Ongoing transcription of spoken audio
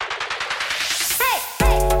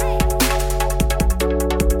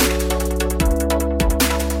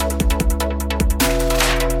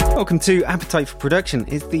welcome to Appetite for Production.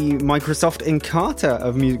 It's the Microsoft Encarta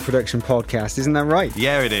of music production podcast, isn't that right?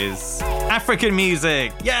 Yeah, it is. African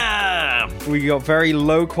music, yeah! We got very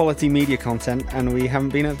low quality media content and we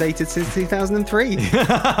haven't been updated since 2003.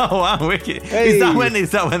 Wow, wicked. Hey. Is that when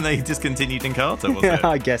they discontinued Encarta, was it?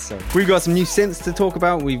 I guess so. We've got some new synths to talk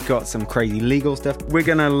about. We've got some crazy legal stuff. We're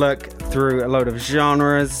going to look through a load of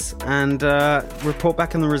genres and report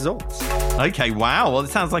back on the results. Okay, wow. Well, it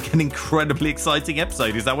sounds like an incredibly exciting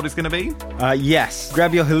episode. Is that what it's going to be? Yes.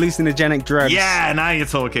 Grab your hallucinogenic drugs. Yeah, now you're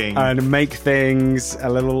talking. And make things a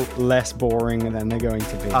little less boring than they're going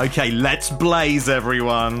to be. Okay, let's blaze,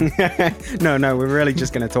 everyone. No, we're really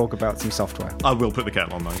just going to talk about some software. I will put the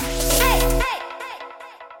kettle on, though.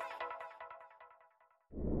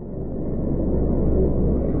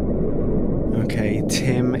 Okay,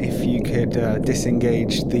 Tim, if you could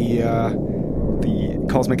disengage the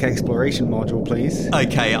Cosmic Exploration module, please.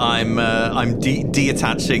 Okay, I'm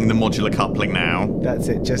detaching the modular coupling now. That's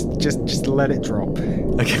it. Just let it drop.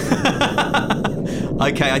 Okay.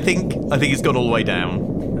 Okay, I think it's gone all the way down.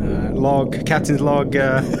 Captain's log,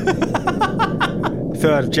 3rd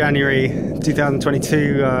of January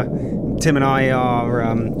 2022. Tim and I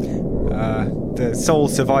are the sole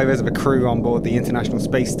survivors of a crew on board the International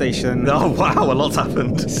Space Station. Oh, wow, a lot's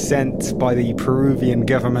happened. Sent by the Peruvian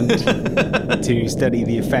government to study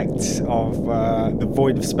the effects of the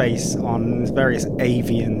void of space on various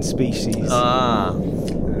avian species.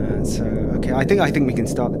 Okay, I think we can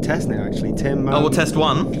start the test now, actually. Tim. Well, test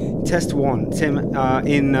one. Test one. Tim,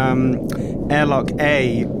 in Airlock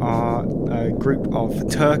A are a group of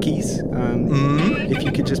turkeys. If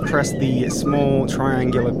you could just press the small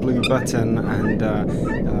triangular blue button and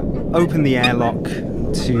open the airlock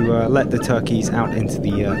to let the turkeys out into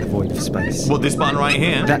the void of space. What, this button right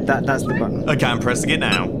here? That's the button. Okay, I'm pressing it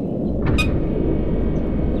now.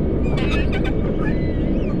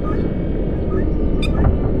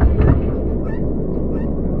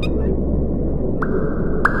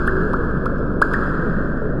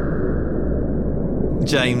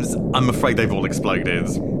 James, I'm afraid they've all exploded.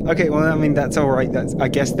 Okay, well, I mean, that's all right. I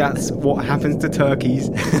guess that's what happens to turkeys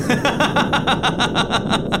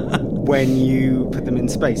when you put them in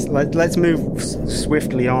space. Let's move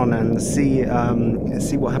swiftly on and see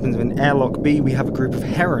what happens in Airlock B. We have a group of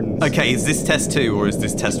herons. Okay, is this test 2 or is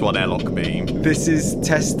this test 1 Airlock B? This is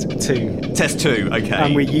test 2. Test 2, okay.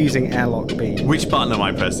 And we're using Airlock B. Which button am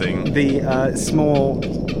I pressing? The small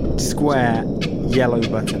square yellow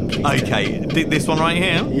button, please. Okay, this one right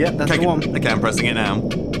here? Yeah, that's the one. Okay, I'm pressing it now.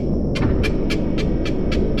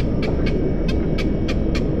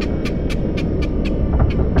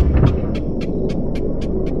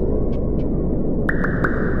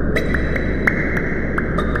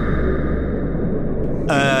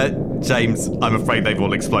 James, I'm afraid they've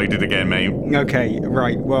all exploded again, mate. Okay,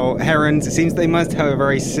 right. Well, herons, it seems they must have a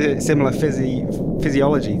very similar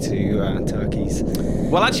physiology to turkeys.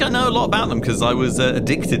 Well, actually, I know a lot about them because I was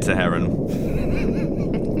addicted to heron.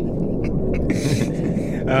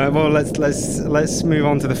 Well, let's move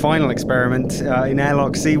on to the final experiment. In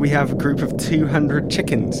Airlock C, we have a group of 200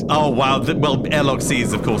 chickens. Oh wow! Well, Airlock C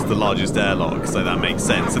is of course the largest airlock, so that makes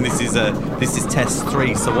sense. And this is test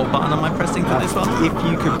 3. So what button am I pressing for this one? If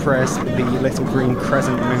you could press the little green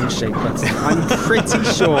crescent moon shape button, I'm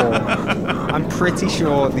pretty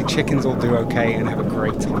sure the chickens will do okay and have a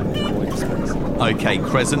great time in the void of space. Okay,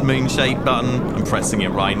 crescent moon shape button. I'm pressing it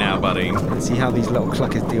right now, buddy. Let's see how these little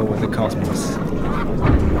cluckers deal with the cosmos.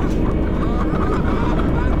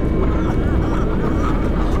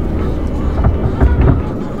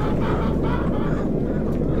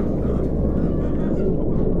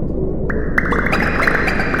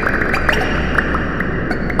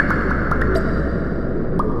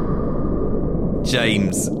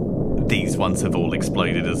 James, these ones have all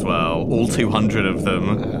exploded as well. All 200 of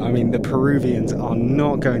them. I mean, the Peruvians are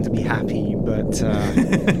not going to be happy, but...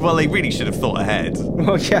 Well, they really should have thought ahead.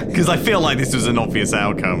 Well, yeah. Because I feel like this was an obvious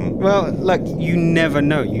outcome. Well, look, you never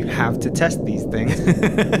know. You have to test these things. Wait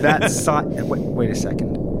a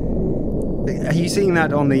second. Are you seeing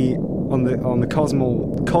that on the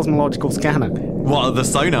cosmological scanner? What, the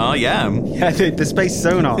sonar? Yeah. Yeah, the space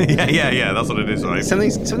sonar. Yeah, that's what it is, right?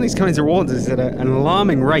 Something's coming towards us at an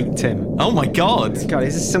alarming rate, Tim. Oh my god. God,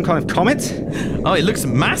 is this some kind of comet? Oh, it looks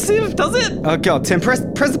massive, does it? Oh god, Tim, press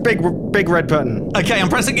the big red button. Okay, I'm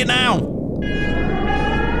pressing it now.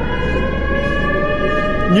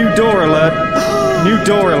 New door alert. New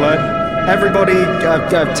door alert. Everybody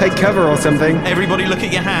take cover or something. Everybody look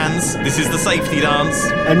at your hands. This is the safety dance.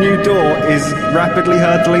 A new door is rapidly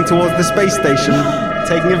hurtling towards the space station,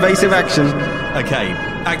 taking evasive action. Okay,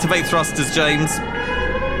 activate thrusters, James.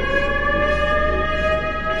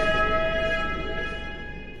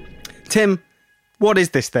 Tim, what is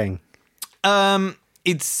this thing?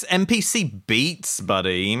 It's MPC Beats,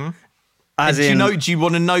 buddy. Do you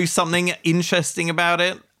want to know something interesting about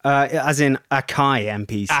it? As in Akai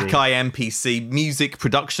MPC. Akai MPC, Music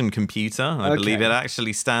Production Computer, I believe it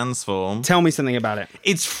actually stands for. Tell me something about it.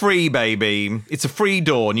 It's free, baby. It's a free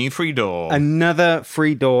door, new free door. Another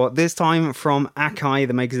free door, this time from Akai,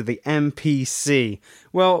 the makers of the MPC.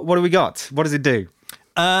 Well, what do we got? What does it do?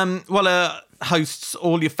 Hosts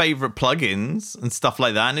all your favorite plugins and stuff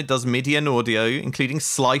like that, and it does MIDI and audio, including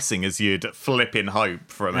slicing, as you'd flipping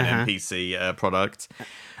hope from an MPC product.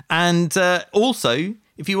 And also,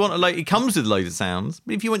 if you want it comes with loads of sounds,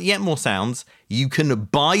 but if you want yet more sounds, you can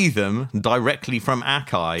buy them directly from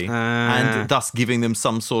Akai, and thus giving them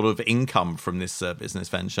some sort of income from this business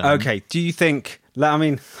venture. Okay, do you think... I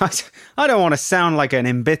mean, I don't want to sound like an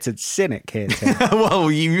embittered cynic here, Tim. Well,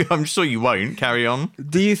 I'm sure you won't. Carry on.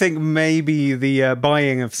 Do you think maybe the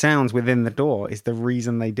buying of sounds within the door is the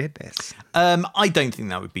reason they did this? I don't think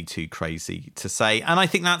that would be too crazy to say, and I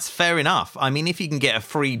think that's fair enough. I mean, if you can get a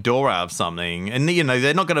free door out of something, and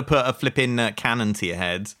they're not going to put a flipping cannon to your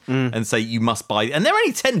head and say you must buy, and they're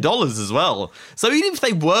only $10 as well. So even if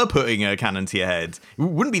they were putting a cannon to your head, it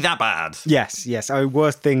wouldn't be that bad. Yes.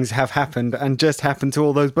 Worse things have happened, and just happened to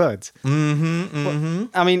all those birds. Well,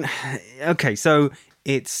 I mean, okay, so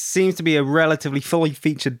it seems to be a relatively fully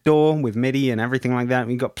featured door with MIDI and everything like that.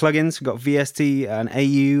 We've got plugins, we've got VST and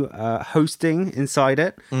AU hosting inside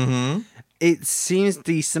it. It seems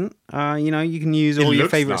decent. You can use all your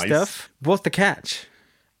favorite stuff. What's the catch?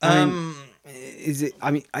 It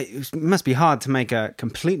must be hard to make a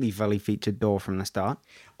completely fully featured door from the start.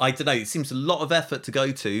 I don't know. It seems a lot of effort to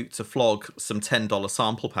go to flog some $10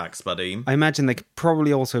 sample packs, buddy. I imagine they could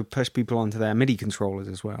probably also push people onto their MIDI controllers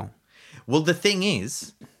as well. Well, the thing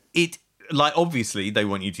is, obviously they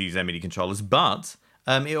want you to use their MIDI controllers, but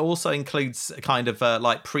it also includes kind of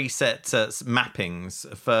preset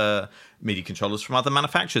mappings for MIDI controllers from other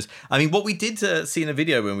manufacturers. I mean, what we did see in a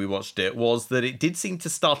video when we watched it was that it did seem to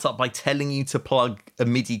start up by telling you to plug a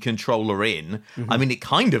MIDI controller in. I mean, it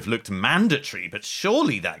kind of looked mandatory, but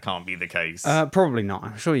surely that can't be the case. Probably not.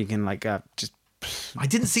 I'm sure you can just... I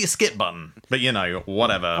didn't see a skip button, but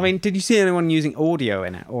whatever. I mean, did you see anyone using audio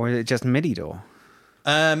in it, or is it just MIDI door?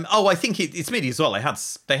 I think it's MIDI as well.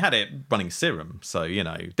 They had it running Serum, so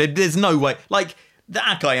there's no way. Like the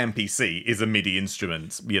Akai MPC is a MIDI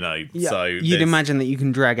instrument, Yeah, so you'd imagine that you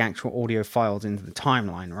can drag actual audio files into the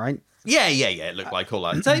timeline, right? Yeah. It looked like all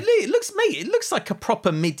that. So it looks like a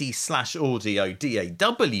proper MIDI/audio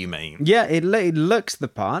DAW, mate. Yeah, it looks the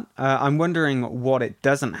part. I'm wondering what it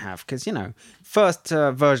doesn't have, because first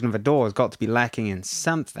version of a door has got to be lacking in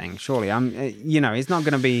something. Surely, it's not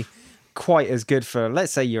going to be quite as good for,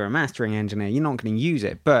 let's say you're a mastering engineer, you're not going to use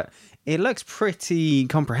it, but it looks pretty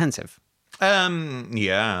comprehensive.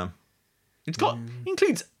 Yeah.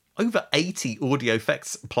 Includes over 80 audio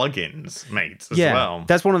effects plugins, mate, as well.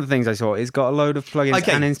 That's one of the things I saw. It's got a load of plugins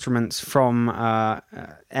and instruments from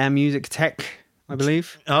Air Music Tech, I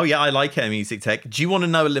believe. Oh, yeah, I like Air Music Tech. Do you want to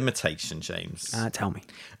know a limitation, James? Tell me.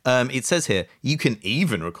 It says here, you can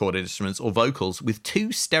even record instruments or vocals with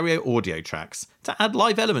 2 stereo audio tracks to add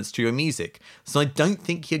live elements to your music. So I don't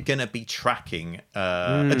think you're going to be tracking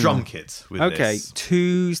a drum kit with this. Okay,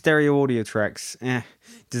 2 stereo audio tracks.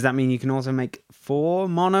 Does that mean you can also make 4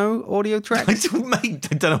 mono audio tracks? Mate,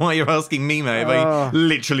 I don't know why you're asking me, mate. I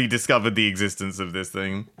literally discovered the existence of this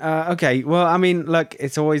thing. Okay, well, I mean, look,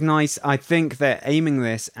 it's always nice. I think they're aiming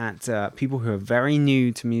this at people who are very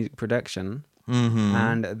new to music production.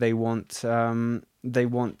 And they want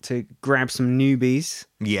to grab some newbies.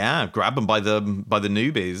 Yeah, grab them by the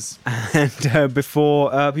newbies. And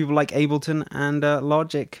before people like Ableton and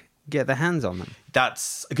Logic get their hands on them.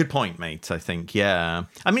 That's a good point, mate, I think, yeah.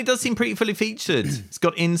 I mean, it does seem pretty fully featured. It's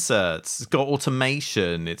got inserts, it's got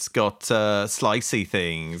automation, it's got slicey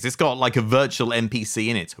things. It's got like a virtual MPC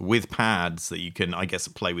in it with pads that you can, I guess,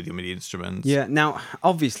 play with your MIDI instruments. Yeah, now,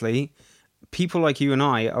 obviously, people like you and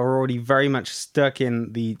I are already very much stuck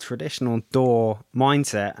in the traditional DAW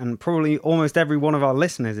mindset, and probably almost every one of our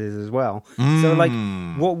listeners is as well. So,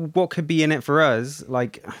 what could be in it for us?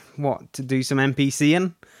 Like, what, to do some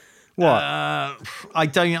MPCing? What?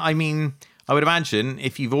 I mean, I would imagine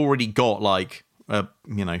if you've already got like a,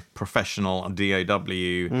 professional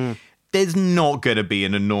DAW, there's not going to be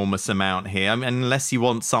an enormous amount here. I mean, unless you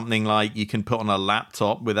want something like you can put on a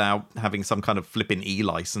laptop without having some kind of flipping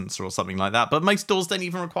e-license or something like that. But most DAWs don't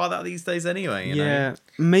even require that these days anyway. You know?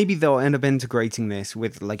 Maybe they'll end up integrating this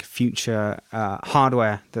with like future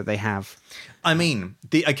hardware that they have. I mean,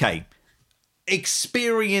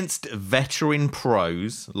 experienced veteran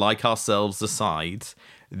pros like ourselves aside,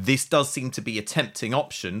 this does seem to be a tempting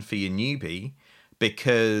option for your newbie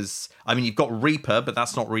because, I mean, you've got Reaper, but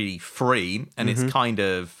that's not really free, and it's kind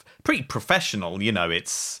of pretty professional. You know,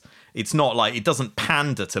 it's not like, it doesn't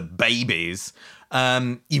pander to babies.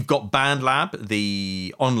 You've got BandLab,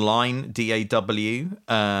 the online DAW,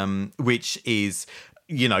 which is,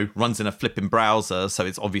 you know, runs in a flipping browser. So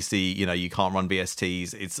it's obviously, you know, you can't run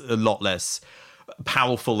VSTs. It's a lot less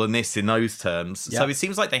powerful than this in those terms. Yep. So it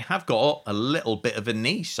seems like they have got a little bit of a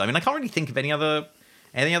niche. I mean, I can't really think of any other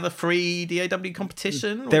free DAW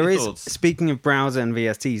competition. There is, speaking of browser and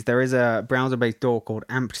VSTs, there is a browser-based DAW called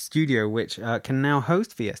Amp Studio, which can now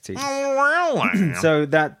host VSTs. So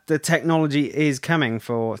that the technology is coming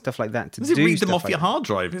for stuff like that to Does do. it read them off like your that. hard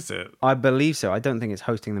drive, is it? I believe so. I don't think it's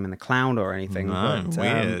hosting them in the cloud or anything. No, but,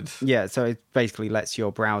 weird. Yeah, so it basically lets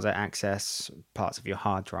your browser access parts of your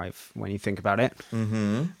hard drive when you think about it.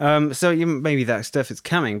 So maybe that stuff is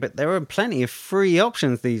coming, but there are plenty of free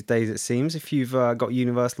options these days, it seems. If you've got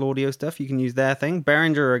Universal Audio stuff, you can use their thing.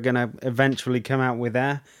 Behringer are going to eventually come out with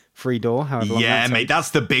their free DAW. However long Yeah, that mate, takes. that's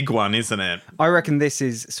the big one, isn't it? I reckon this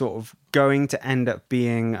is sort of going to end up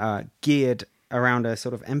being geared around a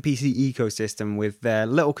sort of MPC ecosystem with their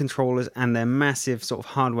little controllers and their massive sort of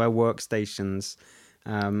hardware workstations.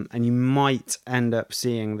 And you might end up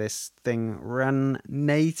seeing this thing run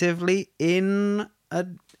natively in a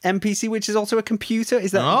MPC, which is also a computer.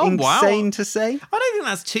 Is that insane to say? I don't think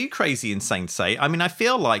that's too crazy insane to say. I mean, I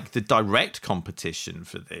feel like the direct competition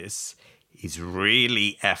for this is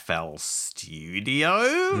really FL Studio.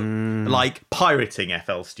 Like pirating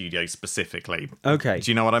FL Studio specifically. Okay. Do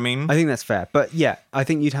you know what I mean? I think that's fair. But yeah, I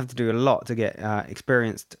think you'd have to do a lot to get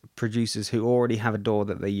experienced producers who already have a DAW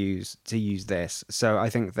that they use to use this. So I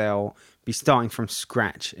think they'll be starting from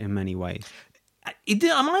scratch in many ways.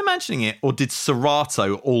 Am I imagining it, or did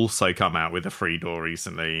Serato also come out with a free DAW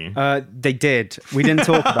recently? They did. We didn't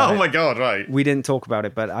talk about it. Oh my god, right. We didn't talk about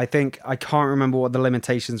it, but I can't remember what the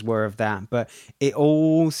limitations were of that, but it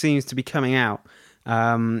all seems to be coming out.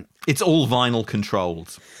 It's all vinyl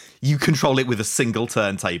controlled. You control it with a single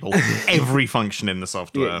turntable. Every function in the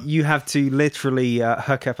software. You have to literally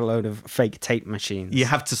hook up a load of fake tape machines. You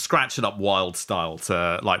have to scratch it up wild style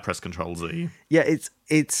to like press Control Z. Yeah,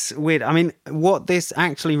 it's weird. I mean, what this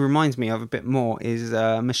actually reminds me of a bit more is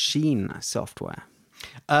machine software.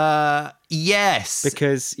 Yes.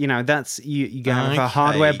 Because, you know, that's you have a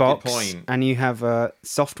hardware box point. and you have a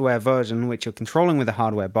software version which you're controlling with a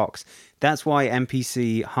hardware box. That's why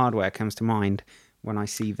MPC hardware comes to mind when I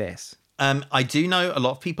see this. I do know a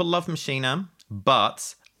lot of people love Machinam,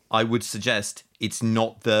 but I would suggest it's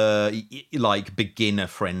not the like beginner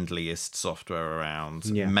friendliest software around.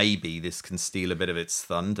 Yeah. Maybe this can steal a bit of its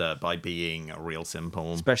thunder by being real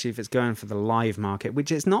simple. Especially if it's going for the live market,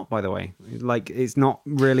 which it's not, by the way. Like, it's not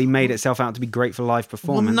really made itself out to be great for live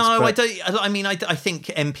performance. Well, no, but... I don't. I mean, I think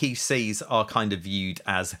MPCs are kind of viewed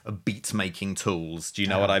as beat making tools. Do you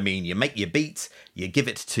know what I mean? You make your beat, you give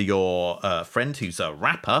it to your friend who's a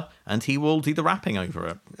rapper, and he will do the rapping over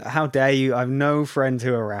it. How dare you? I've no friends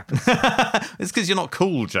who are rappers. It's because you're not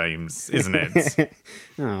cool, James, isn't it?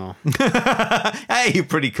 Oh. Hey, you're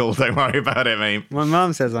pretty cool. Don't worry about it, mate. My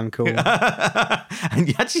mum says I'm cool.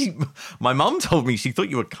 And actually, my mum told me she thought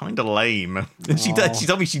you were kind of lame. And she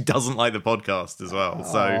told me she doesn't like the podcast as well.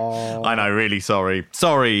 So I know, really sorry.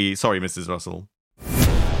 Sorry, Mrs. Russell.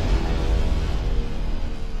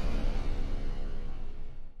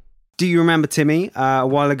 Do you remember, Timmy, a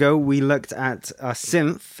while ago we looked at a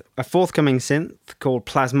forthcoming synth called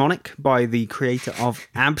Plasmonic by the creator of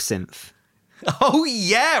Absinthe. Oh,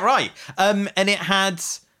 yeah, right. And it had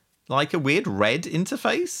like a weird red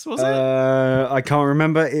interface, was it? I can't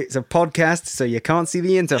remember. It's a podcast, so you can't see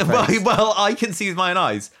the interface. Well, I can see with my own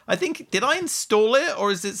eyes. I think, did I install it,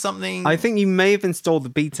 or is it something? I think you may have installed the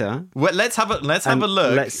beta. Well, let's have a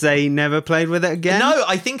look. Let's say never played with it again. No,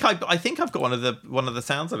 I think I've got one of the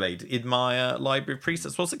sounds I made in my library of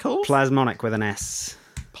presets. What's it called? Plasmonic with an S.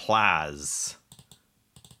 Plaz.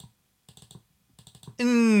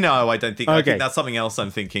 No, I don't think. Okay. I think that's something else I'm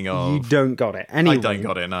thinking of. You don't got it. Anyway, I don't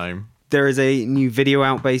got it. No. There is a new video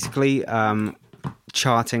out, basically,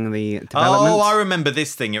 charting the development. Oh, I remember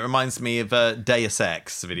this thing. It reminds me of Deus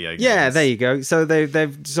Ex video games. Yeah, there you go. So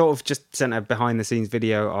they've sort of just sent a behind the scenes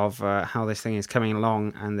video of how this thing is coming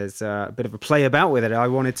along, and there's a bit of a play about with it. I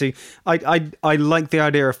like the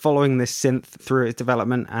idea of following this synth through its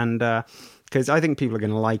development, and because I think people are going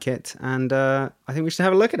to like it, and I think we should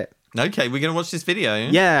have a look at it. Okay, we're going to watch this video.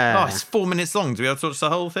 Yeah. Oh, it's 4 minutes long. Do we have to watch the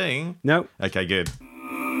whole thing? No. Okay, good.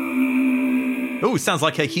 Oh, sounds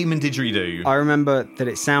like a human didgeridoo. I remember that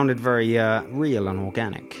it sounded very real and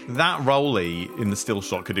organic. That Rolly in the still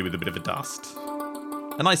shot could do with a bit of a dust.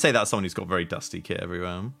 And I say that as someone who's got very dusty kit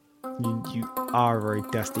everywhere. You are a very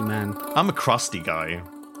dusty man. I'm a crusty guy.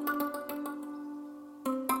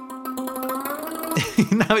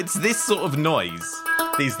 Now, it's this sort of noise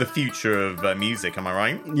is the future of music, am I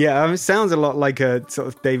right? Yeah, it sounds a lot like a sort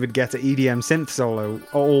of David Guetta EDM synth solo,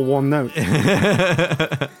 all one note.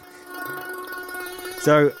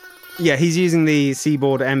 So, yeah, he's using the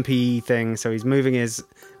Seaboard MPE thing, so he's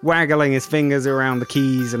waggling his fingers around the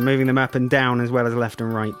keys and moving them up and down as well as left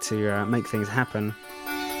and right to make things happen.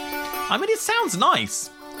 I mean, it sounds nice,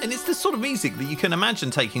 and it's the sort of music that you can imagine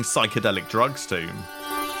taking psychedelic drugs to.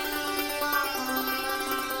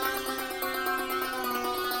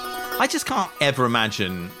 I just can't ever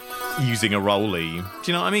imagine using a rolly. Do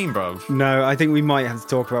you know what I mean, bro? No, I think we might have to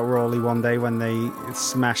talk about Rolly one day when they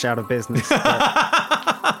smash out of business.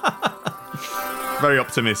 Very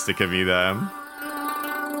optimistic of you there.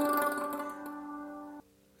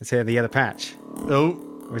 Let's hear the other patch. Oh.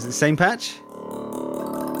 Or is it the same patch?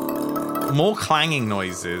 More clanging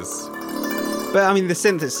noises. But, I mean, the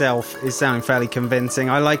synth itself is sounding fairly convincing.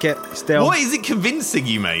 I like it still. What is it convincing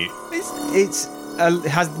you, mate? It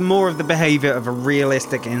has more of the behaviour of a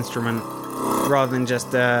realistic instrument rather than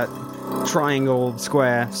just a triangle,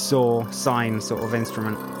 square, saw, sine sort of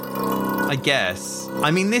instrument. I guess. I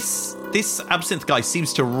mean, this absinthe guy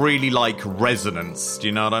seems to really like resonance. Do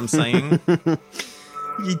you know what I'm saying?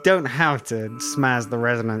 You don't have to smaz the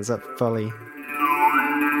resonance up fully.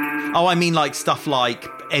 Oh, I mean, like stuff like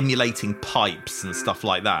emulating pipes and stuff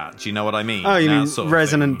like that. Do you know what I mean? Oh, you mean sort of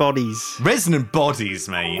resonant bodies? Resonant bodies,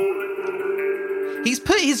 mate. He's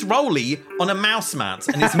put his rolly on a mouse mat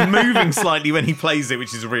and it's moving slightly when he plays it,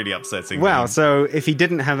 which is really upsetting. Wow, so if he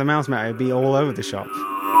didn't have the mouse mat, it would be all over the shop.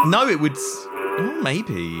 No, it would... Oh,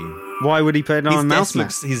 maybe. Why would he put it on a mouse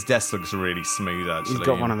mat? His desk looks really smooth, actually. He's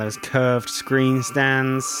got one of those curved screen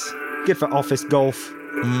stands. Good for office golf.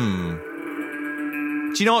 Do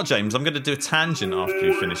you know what, James? I'm going to do a tangent after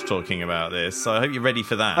we finish talking about this, so I hope you're ready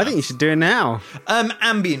for that. I think you should do it now.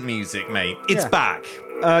 Ambient music, mate. It's back.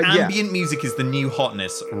 Ambient music is the new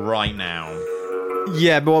hotness right now.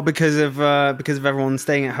 Yeah, but because of everyone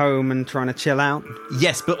staying at home and trying to chill out.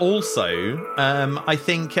 Yes, but also, I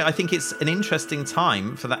think it's an interesting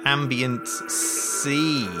time for the ambient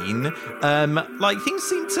scene. Like things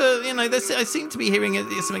seem to, I seem to be hearing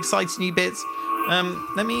some exciting new bits.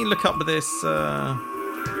 Let me look up this.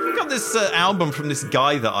 We got this album from this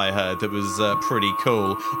guy that I heard that was pretty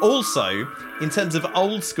cool. Also, in terms of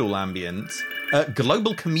old school ambient,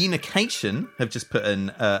 Global Communication have just put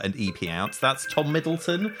an EP out. That's Tom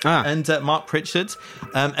Middleton and Mark Pritchard.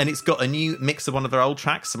 And it's got a new mix of one of their old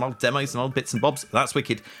tracks, some old demos, some old bits and bobs. That's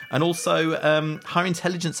wicked. And also, Higher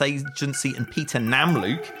Intelligence Agency and Peter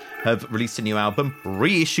Namlook have released a new album,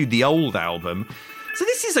 reissued the old album. So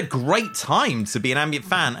this is a great time to be an ambient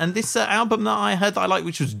fan. And this album that I heard that I liked,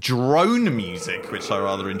 which was drone music, which I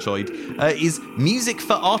rather enjoyed, is Music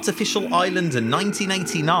for Artificial Island in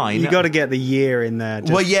 1989. You got to get the year in there.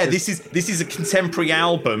 This is a contemporary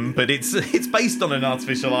album, but it's based on an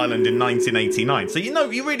artificial island in 1989. So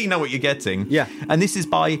you really know what you're getting. Yeah. And this is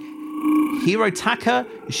by Hirotaka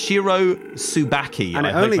Shiro Tsubaki. And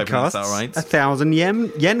it only costs 1,000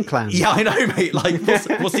 yen clams. Yeah, I know, mate. Like,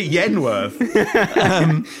 what's a yen worth?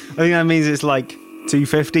 I think that means it's like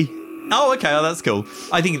 250. Oh, okay, that's cool.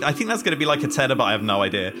 I think that's going to be like a tenner, but I have no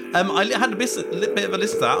idea. I had a bit of a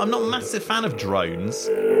listen to that. I'm not a massive fan of drones,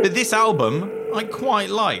 but this album I quite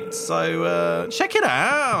liked. So check it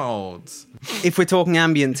out. If we're talking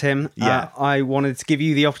ambient, Tim, yeah. I wanted to give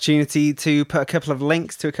you the opportunity to put a couple of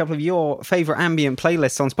links to a couple of your favourite ambient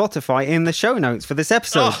playlists on Spotify in the show notes for this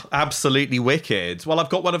episode. Oh, absolutely wicked. Well, I've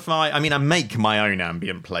got one of I make my own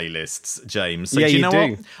ambient playlists, James. So yeah, do you know do.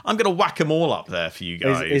 what? I'm going to whack them all up there for you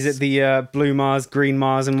guys. Is it the blue Mars, green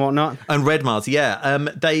Mars and whatnot? And red Mars, yeah.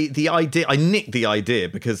 The idea, I nicked the idea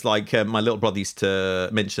because my little brother used to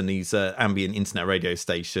mention these ambient internet radio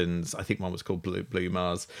stations. I think one was called Blue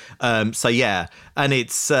Mars. So yeah, and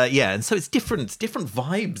it's and so it's different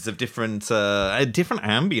vibes of different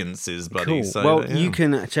ambiences, buddy. Cool. So, well, you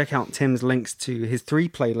can check out Tim's links to his 3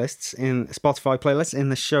 playlists in Spotify playlists in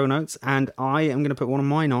the show notes, and I am going to put one of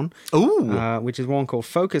mine on. Ooh, which is one called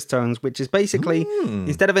Focus Tones, which is basically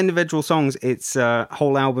instead of individual songs, it's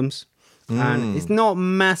whole albums. And it's not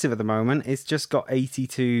massive at the moment. It's just got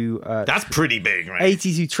 82. That's pretty big, right?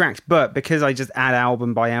 82 tracks, but because I just add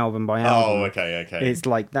album by album by album. Oh, okay. It's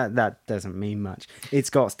like that doesn't mean much. It's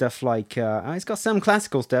got stuff like it's got some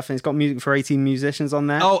classical stuff, and it's got music for 18 musicians on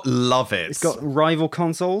there. Oh, love it. It's got rival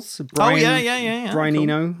consoles. Yeah. Brian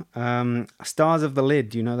Cool. Eno, Stars of the Lid.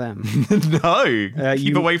 Do you know them? No,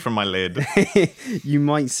 keep away from my lid. You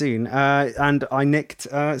might soon. And I nicked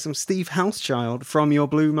some Steve Housechild from your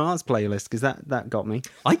Blue Mars playlist because that got me.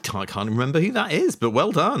 I can't remember who that is, but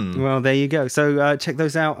well done. Well, there you go. So check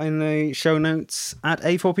those out in the show notes at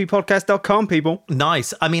a4ppodcast.com, people.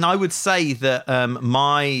 Nice. I mean, I would say that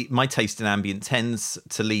my taste in ambient tends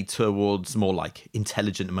to lead towards more like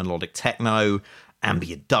intelligent melodic techno,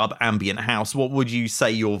 ambient dub, ambient house. What would you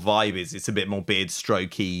say your vibe is? It's a bit more beard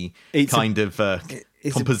strokey,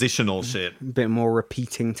 compositional shit. A bit more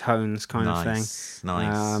repeating tones kind of thing.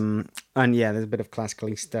 Nice. And yeah, there's a bit of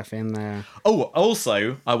classical stuff in there. Oh,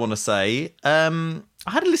 also, I want to say, I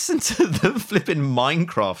had to listen to the flipping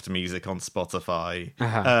Minecraft music on Spotify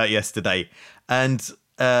yesterday. And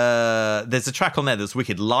there's a track on there that's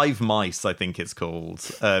wicked. Live Mice, I think it's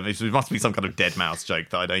called. It must be some kind of dead mouse joke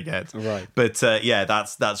that I don't get. Right. But yeah,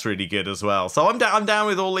 that's really good as well. So I'm down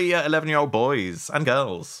with all the 11-year-old boys and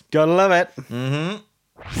girls. Gotta love it. Mm-hmm.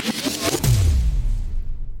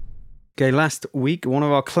 Okay, last week, one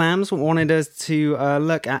of our clams wanted us to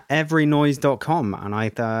look at everynoise.com, and I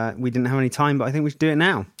thought we didn't have any time, but I think we should do it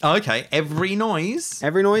now. Okay, Every Noise.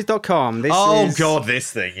 Everynoise.com. God,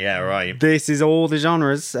 this thing. Yeah, right. This is all the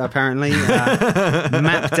genres, apparently,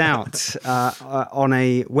 mapped out on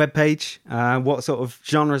a webpage. What sort of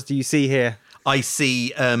genres do you see here? I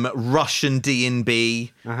see Russian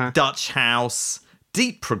D&B, Dutch house,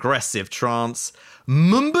 deep progressive trance,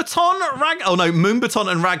 Moombaton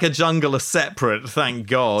and Ragga Jungle are separate, thank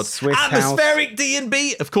God. Swiss Atmospheric house.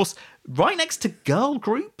 D&B, of course, right next to girl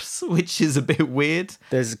groups, which is a bit weird.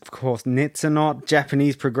 There's, of course, Nitsanot,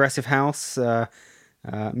 Japanese progressive house,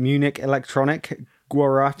 Munich electronic,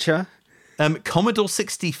 Guaracha. Commodore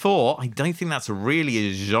 64, I don't think that's really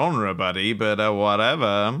a genre, buddy, but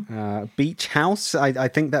whatever. Beach house, I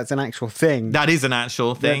think that's an actual thing. That is an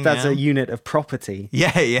actual thing. That's a unit of property.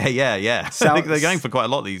 Yeah. I think they're going for quite a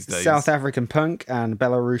lot these days. South African punk and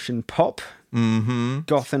Belarusian pop. Mm-hmm.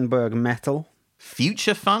 Gothenburg metal.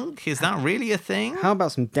 Future funk, is that really a thing? How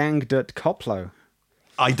about some Dangdut Koplo?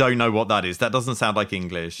 I don't know what that is. That doesn't sound like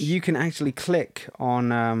English. You can actually click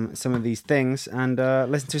on some of these things and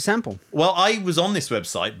listen to a sample. Well, I was on this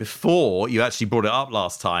website before you actually brought it up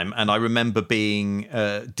last time, and I remember being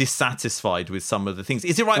dissatisfied with some of the things.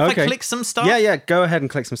 Is it right if I click some stuff? Yeah, go ahead and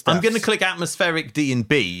click some stuff. I'm going to click atmospheric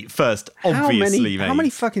D&B first, obviously, mate. How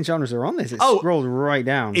many fucking genres are on this? It's scrolled right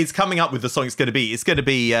down. It's coming up with the song it's going to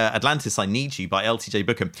be Atlantis, I Need You by LTJ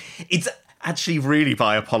Bookham. It's actually really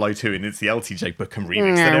by Apollo 2, and it's the LTJ Bookham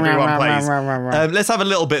remix that everyone plays. Let's have a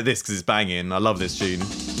little bit of this because it's banging. I love this tune.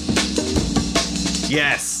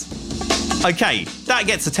 Yes. Okay, that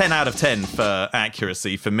gets a 10 out of 10 for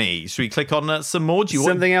accuracy for me. Should we click on some more?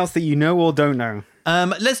 Something else that you know or don't know?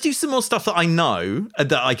 Let's do some more stuff that I know,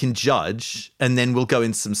 that I can judge, and then we'll go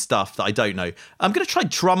into some stuff that I don't know. I'm going to try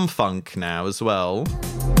drum funk now as well.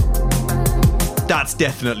 That's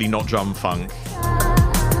definitely not drum funk.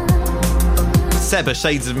 Seba,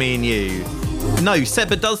 Shades of Me and You. No,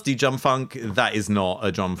 Seba does do drum funk. That is not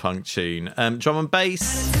a drum funk tune. Drum and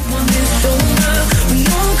bass.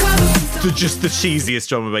 Just the cheesiest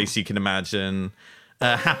drum and bass you can imagine.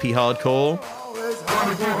 Happy hardcore.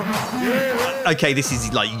 Okay, this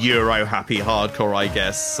is like Euro happy hardcore, I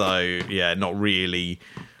guess. So yeah, not really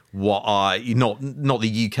what not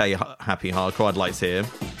the UK happy hardcore I'd like to hear.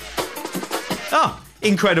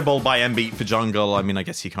 Incredible by M-Beat for Jungle. I mean, I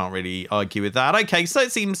guess you can't really argue with that. Okay, so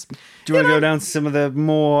it seems... Do you want to go down to some of the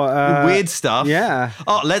more... weird stuff? Yeah.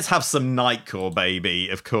 Oh, let's have some Nightcore, baby,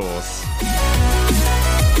 of course.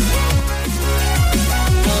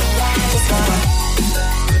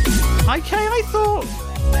 Okay,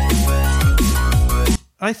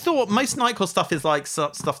 I thought most Nightcore stuff is like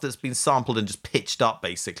stuff that's been sampled and just pitched up,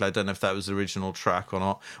 basically. I don't know if that was the original track or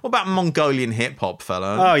not. What about Mongolian hip-hop,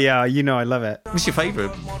 fella? Oh, yeah, you know I love it. What's your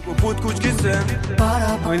favourite?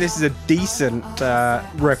 I mean, this is a decent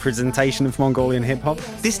representation of Mongolian hip-hop.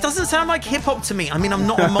 This doesn't sound like hip-hop to me. I mean, I'm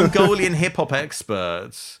not a Mongolian hip-hop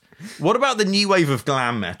expert. What about the new wave of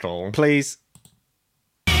glam metal? Please.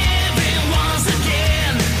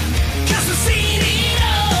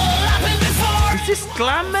 Is this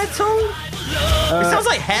glam metal? It sounds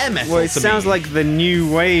like hair metal. Well, it sounds like the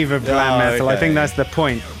new wave of glam metal. Okay. I think that's the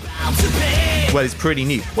point. Well, it's pretty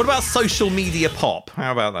new. What about social media pop?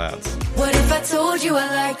 How about that? What if I told you I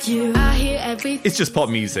like you? I hear everything. It's just pop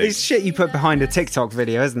music. It's shit you put behind a TikTok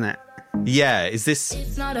video, isn't it? Yeah, is this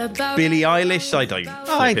It's not about Billie Eilish? I don't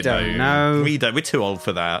flipping know. We're too old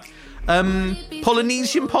for that.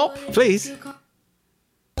 Polynesian pop? Please.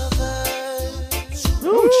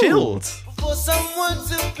 Oh, chilled. For someone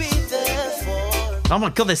to be there for. Oh my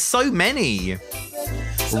god, there's so many.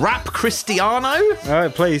 Rap Cristiano? Oh,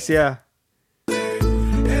 please, yeah.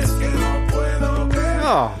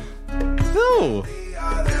 Oh. Oh.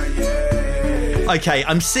 Okay,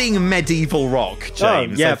 I'm seeing medieval rock,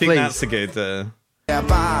 James. yeah, I think please. that's a good... An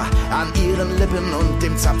ihren Lippen und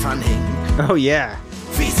dem Zapfen hing. Oh, yeah.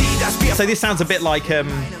 Wie sie das Bier So this sounds a bit like...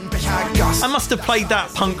 Becher goss. I must have played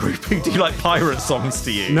that punk group who do like pirate songs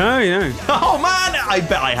to you. No, no. Oh man, I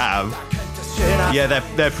bet I have. Yeah,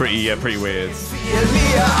 they're pretty weird.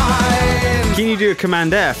 Can you do a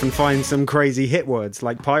Command F and find some crazy hit words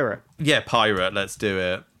like pirate? Yeah, pirate. Let's do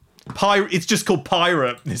it. Pirate. It's just called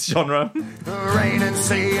pirate. This genre. Rain and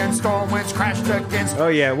sea and storm winds crashed against Oh,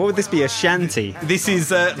 yeah. What would this be? A shanty? This is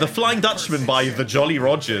The Flying Dutchman by the Jolly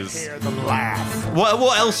Rogers. them laugh.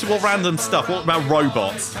 What else? What random stuff? What about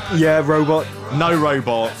robots? Yeah, robot. No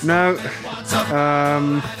robots. No.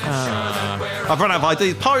 I've run out of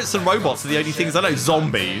ideas. Pirates and robots are the only things I know.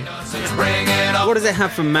 Zombie. What does it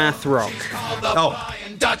have for math rock? Oh.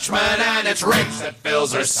 Dutchman and it's rich that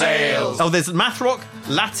fills her sails. Oh, there's math rock,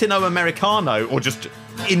 Latino Americano, or just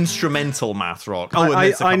instrumental math rock. Oh, and I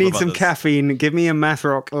there's a couple need of some others. caffeine. Give me a math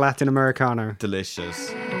rock Latin Americano.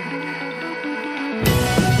 Delicious.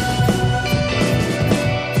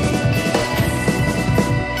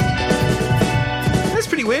 That's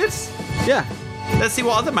pretty weird. Yeah. Let's see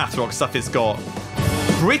what other math rock stuff it's got.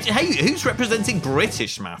 Hey, who's representing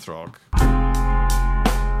British math rock?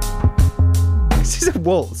 This is a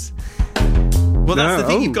waltz. Well, that's No, the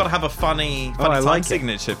thing. oh. You've got to have a funny I time like it.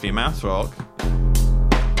 signature for your math rock.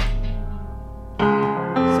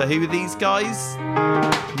 So who are these guys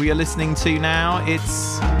we are listening to now?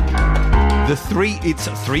 It's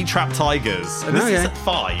Three Trap Tigers, and this is Okay. at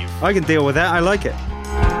 5. I can deal with that. I like it.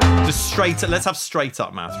 Just straight. Let's have straight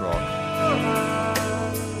up math rock.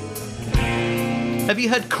 Have you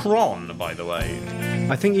heard Kron, by the way?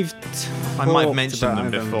 I think you've. I might have talked mentioned them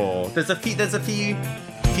about before. There's a few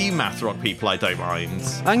math rock people I don't mind.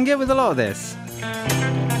 I can get with a lot of this.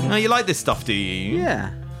 No, you like this stuff, do you?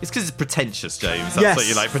 Yeah. It's because it's pretentious, James. That's Yes. what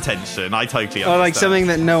you like, pretension. I totally I understand. like something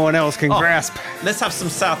that no one else can Oh, grasp. Let's have some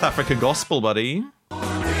South African gospel, buddy. Oh,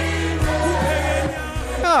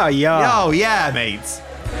 yeah. Oh, yeah, mate.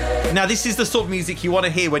 Now, this is the sort of music you want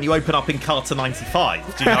to hear when you open up in Carter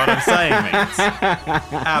 95. Do you know what I'm saying, mate?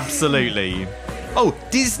 Absolutely. Oh,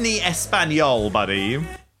 Disney Espanol, buddy.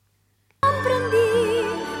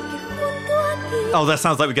 Oh, that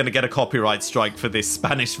sounds like we're going to get a copyright strike for this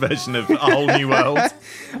Spanish version of A Whole New World.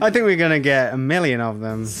 I think we're going to get a million of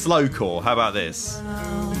them. Slowcore, how about this?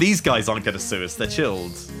 These guys aren't going to sue us, they're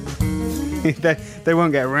chilled. they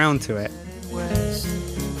won't get around to it.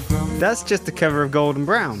 That's just a cover of Golden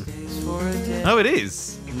Brown. Oh, it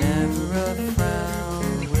is?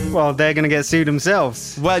 Well, they're going to get sued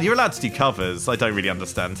themselves. Well, you're allowed to do covers. I don't really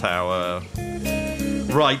understand how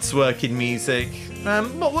rights work in music.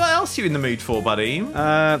 What else are you in the mood for, buddy?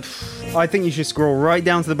 I think you should scroll right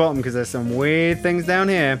down to the bottom because there's some weird things down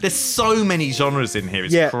here. There's so many genres in here.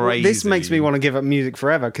 It's Yeah, crazy. this makes me want to give up music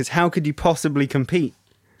forever because how could you possibly compete?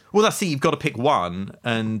 Well, that's it. You've got to pick one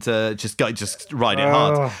and just ride it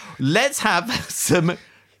hard. Oh. Let's have some.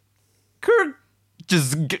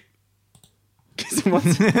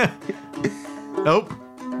 Nope.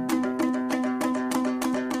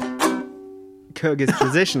 Kyrgyz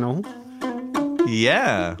traditional,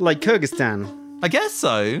 Yeah, like Kyrgyzstan. I guess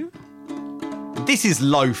so. This is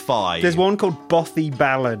lo-fi. There's one called Bothy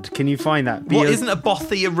Ballad. Can you find that? What, isn't a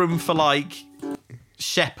bothy a room for like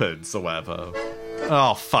shepherds or whatever?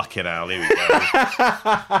 Oh, fuck it, Al. Here we go.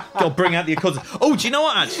 God, bring out the accords. Oh, do you know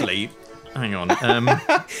what, actually? Hang on.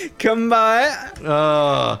 Come by.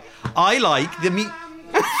 I like the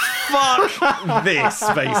Fuck this,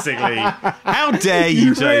 basically. How dare you, You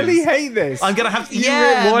James? really hate this. I'm going to have to... You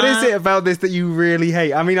Yeah, What is man. it about this that you really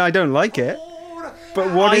hate? I mean, I don't like it.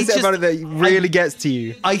 But what I is it about just- it that really gets to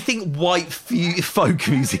you? I think white folk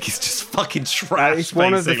music is just fucking trash. It's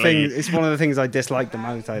one of the basically. things. It's one of the things I dislike the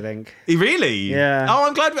most. I think. Really? Yeah. Oh,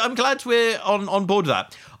 I'm glad we're on board with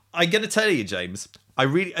that. I'm going to tell you, James.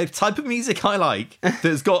 A type of music I like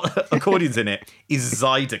that's got accordions in it is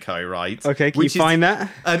Zydeco, right? Okay, can you find that?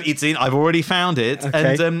 It's in. I've already found it,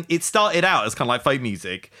 Okay. and it started out as kind of like folk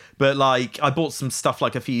music, but like I bought some stuff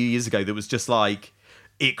like a few years ago that was just like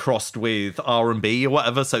it crossed with R&B or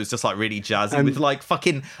whatever, so it's just like really jazzy with like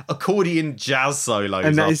fucking accordion jazz solos.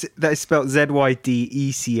 And that is spelled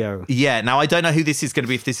Zydeco. Yeah, now I don't know who this is going to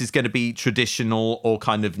be, if this is going to be traditional or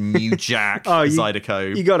kind of new jack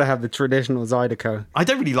Zydeco. You got to have the traditional Zydeco. I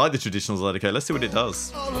don't really like the traditional Zydeco. Let's see what it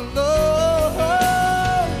does.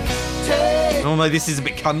 Oh no, this is a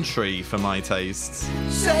bit country for my tastes.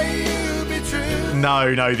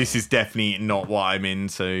 No, this is definitely not what I'm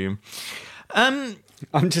into. I'm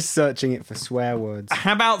just searching it for swear words.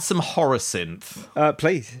 How about some horror synth?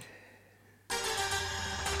 Please.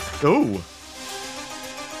 Oh,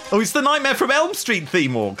 it's the Nightmare from Elm Street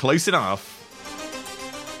theme, or close enough.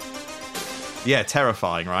 Yeah,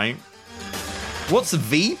 terrifying, right? What's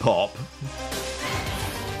V-pop?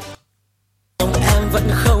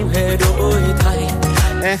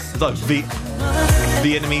 It's like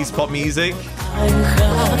Vietnamese pop music.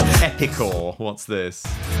 Epiccore. What's this?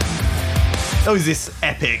 Oh, is this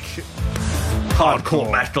epic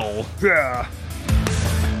hardcore metal? Yeah.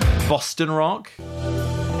 Boston rock.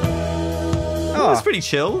 Oh, that's pretty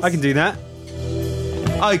chill. I can do that.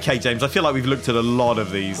 Okay, James, I feel like we've looked at a lot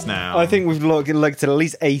of these now. I think we've looked at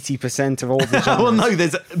least 80% of all the genres. Well, no,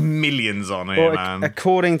 there's millions on here, man.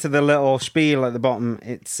 According to the little spiel at the bottom,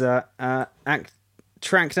 it's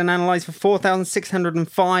tracked and analysed for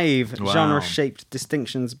 4,605 genre-shaped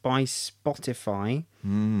distinctions by Spotify.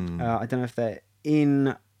 I don't know if they're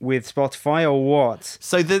in with Spotify or what.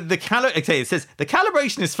 So it says the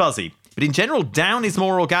calibration is fuzzy, but in general, down is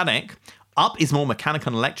more organic. Up is more mechanical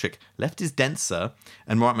and electric, left is denser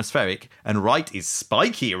and more atmospheric, and right is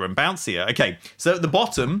spikier and bouncier. Okay, so at the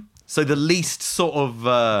bottom, so the least sort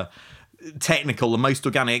of technical, the most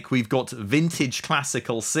organic, we've got vintage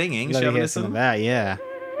classical singing. Shall we listen to that? Yeah.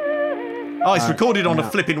 Oh, it's recorded on a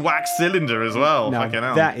flipping wax cylinder as well. No, fucking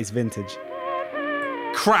hell. That is vintage.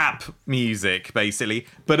 Crap music, basically.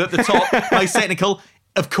 But at the top, most technical,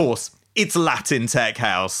 of course, it's Latin tech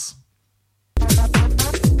house.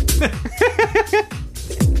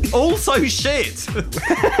 Also shit.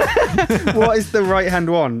 What is the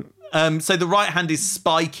right-hand one? So the right hand is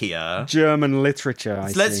spikier. German literature,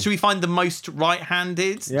 Should we find the most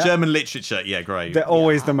right-handed? Yeah. German literature. Yeah, great. They're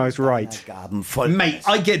always the most right. Mate,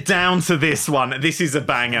 I get down to this one. This is a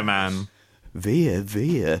banger, man.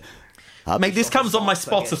 Wehe. Mate, this comes on my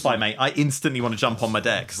Spotify, mate. I instantly want to jump on my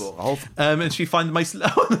decks. And should we find the most...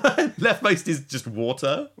 leftmost is just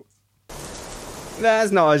water.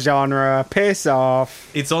 That's not a genre. Piss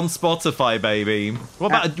off. It's on Spotify, baby. What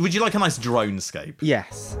about... would you like a nice dronescape?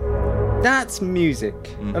 Yes. That's music.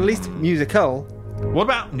 At least musical. What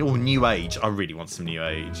about new age? I really want some new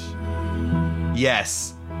age.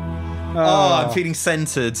 Yes. Oh, I'm feeling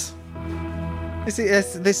centered. This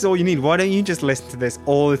is all you need. Why don't you just listen to this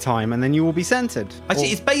all the time and then you will be centered? Actually,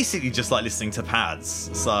 it's basically just like listening to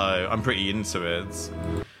pads, so I'm pretty into it.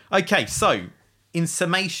 Okay, so in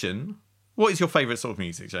summation, what is your favourite sort of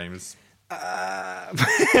music, James?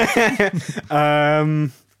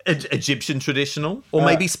 Egyptian traditional, or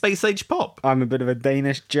maybe space age pop? I'm a bit of a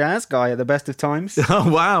Danish jazz guy at the best of times. Oh,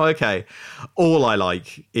 wow, okay. All I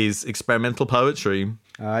like is experimental poetry.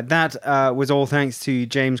 That was all thanks to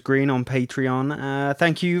James Green on Patreon.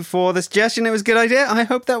 Thank you for the suggestion. It was a good idea. I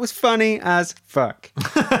hope that was funny as fuck.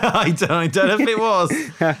 I don't know if it was.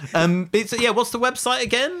 What's the website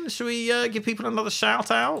again? Should we give people another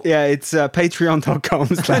shout out? Yeah, it's patreon.com/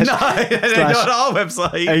 not our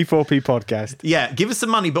website. A4P podcast. Yeah, give us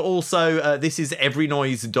some money, but also this is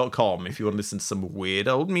everynoise.com if you want to listen to some weird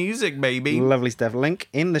old music, baby. Lovely stuff. Link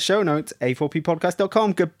in the show notes,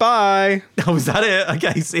 a4ppodcast.com. Goodbye. Oh, is that it?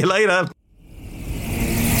 Okay, see you later.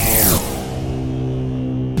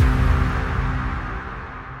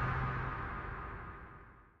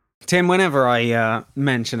 Tim, whenever I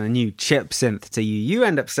mention a new chip synth to you, you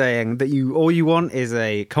end up saying that all you want is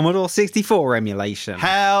a Commodore 64 emulation.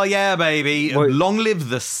 Hell yeah, baby. Long live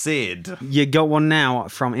the SID. You got one now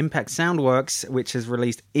from Impact Soundworks, which has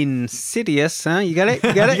released Insidious. Huh? You get it?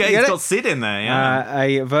 You get it? Yeah, you get it's it? got SID in there, yeah.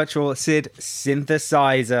 A virtual SID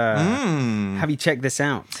synthesizer. Have you checked this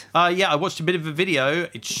out? Yeah, I watched a bit of a video.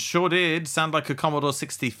 It sure did sound like a Commodore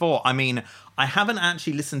 64. I mean, I haven't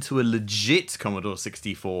actually listened to a legit Commodore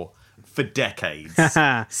 64 for decades.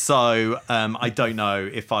 So I don't know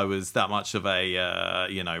if I was that much of a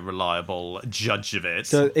reliable judge of it.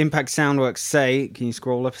 So Impact Soundworks say, can you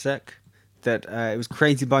scroll up a sec, that it was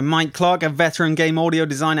created by Mike Clark, a veteran game audio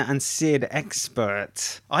designer and SID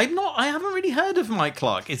expert. I haven't really heard of Mike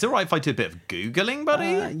Clark. Is it all right if I do a bit of Googling,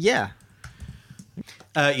 buddy? Yeah.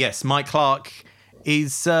 Yes, Mike Clark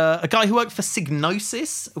is a guy who worked for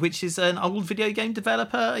Psygnosis, which is an old video game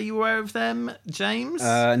developer. Are you aware of them, James?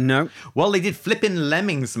 No. Well, they did Flippin'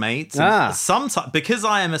 Lemmings, mate. Sometimes, because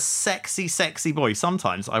I am a sexy, sexy boy,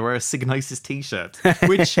 sometimes I wear a Psygnosis t-shirt,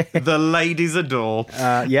 which the ladies adore.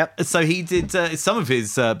 Yep. So he did some of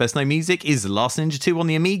his best-known music is Last Ninja 2 on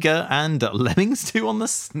the Amiga and Lemmings 2 on the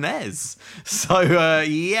SNES. So,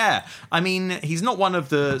 yeah. I mean, he's not one of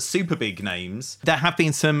the super big names. There have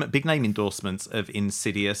been some big name endorsements of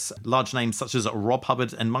Insidious. Large names such as Rob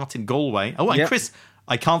Hubbard and Martin Galway. Oh, and Chris,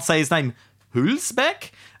 I can't say his name,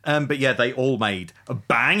 Hulsbeck? But yeah, they all made a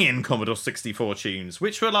banging Commodore 64 tunes,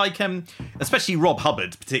 which were like, especially Rob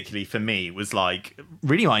Hubbard, particularly for me, was like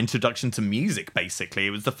really my introduction to music, basically.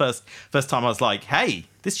 It was the first time I was like, hey,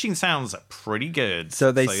 this tune sounds pretty good.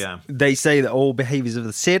 So they say that all behaviors of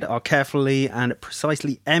the SID are carefully and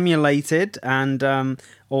precisely emulated, and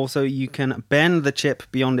also you can bend the chip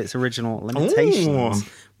beyond its original limitations.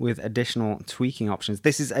 With additional tweaking options.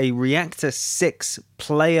 This is a Reactor 6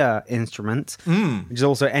 player instrument, which is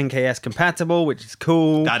also NKS compatible, which is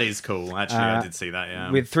cool. That is cool. Actually, I did see that, yeah.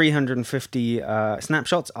 With 350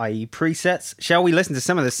 snapshots, i.e. presets. Shall we listen to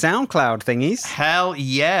some of the SoundCloud thingies? Hell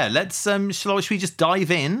yeah. Let's, should we just dive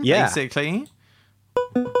in, basically?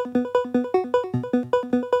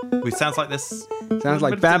 It sounds like this. Sounds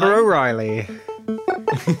like Baba O'Reilly.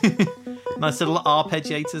 Nice little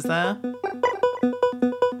arpeggiators there.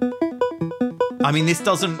 I mean, this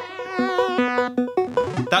doesn't...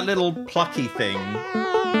 That little plucky thing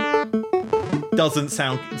doesn't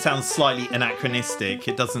sounds slightly anachronistic.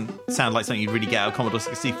 It doesn't sound like something you'd really get out of Commodore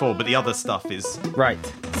 64, but the other stuff is... Right.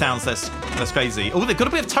 Sounds less crazy. Oh, they've got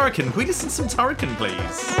a bit of Turrican. Can we listen to some Turrican,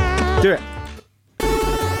 please? Do it.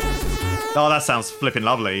 Oh, that sounds flipping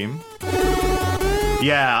lovely.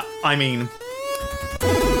 Yeah, I mean...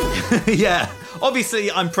 yeah,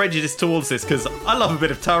 obviously I'm prejudiced towards this because I love a bit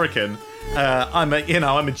of Turrican. I'm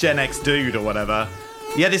a Gen X dude or whatever.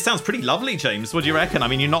 Yeah, this sounds pretty lovely, James. What do you reckon? I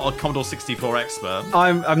mean, you're not a Commodore 64 expert.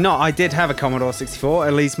 I'm not. I did have a Commodore 64.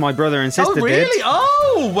 At least my brother and sister did. Oh, really?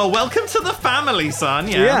 Oh, well, welcome to the family, son.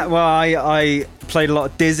 Yeah. Yeah. Well, I played a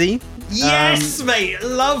lot of Dizzy. Yes, mate.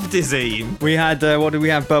 Love Dizzy. We had what did we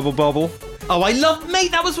have? Bubble Bobble. Oh, I love,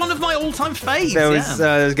 mate, that was one of my all-time faves. There was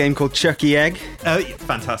a game called Chucky Egg. Oh,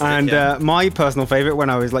 fantastic. And my personal favourite when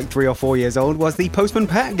I was like 3 or 4 years old was the Postman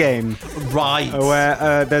Pat game. Right.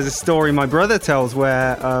 Where there's a story my brother tells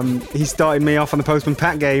where he started me off on the Postman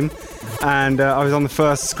Pat game, and I was on the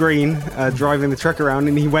first screen driving the truck around,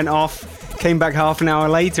 and he went off. Came back half an hour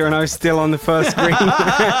later and I was still on the first screen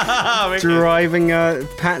driving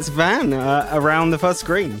Pat's van around the first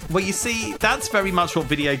screen. Well, you see, that's very much what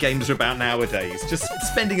video games are about nowadays. Just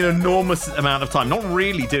spending an enormous amount of time not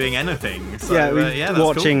really doing anything. So, that's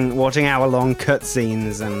watching hour-long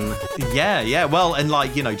cutscenes and... Yeah. Well, and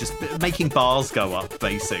like, you know, just making bars go up,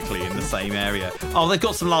 basically, in the same area. Oh, they've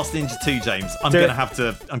got some Last Ninja 2, James. I'm gonna have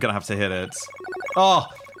to hit it. Oh,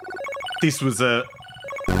 this was a...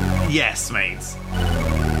 Yes, mate.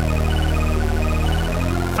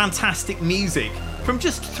 Fantastic music from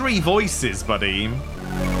just 3 voices, buddy.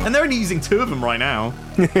 And they're only using 2 of them right now.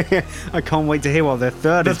 I can't wait to hear what the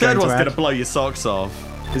third is going to add. The third one's going to blow your socks off.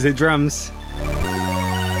 Is it drums?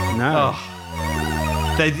 No.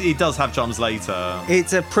 Oh. It does have drums later.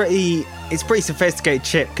 It's pretty sophisticated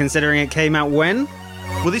chip considering it came out when?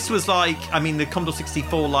 Well, this was like, I mean, the Commodore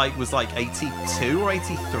 64 was like 82 or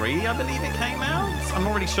 83, I believe it came out. I'm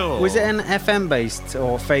not really sure. Was it an FM-based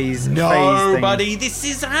or phase? No, phase thing? buddy. This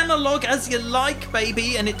is analog as you like,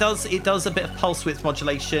 baby, and it does a bit of pulse width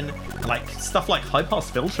modulation, like stuff like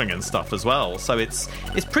high-pass filtering and stuff as well. So it's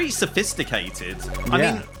pretty sophisticated. I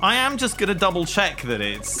mean, I am just gonna double check that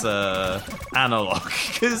it's analog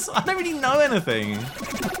because I don't really know anything.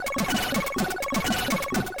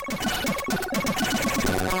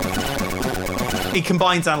 It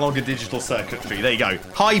combines analog and digital circuitry. There you go.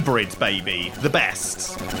 Hybrid, baby. The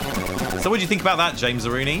best. So what do you think about that, James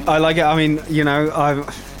Aruni? I like it. I mean, you know,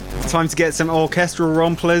 time to get some orchestral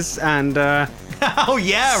romplers and oh,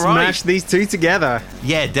 yeah, smash these two together.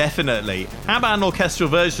 Yeah, definitely. How about an orchestral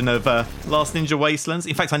version of Last Ninja Wastelands?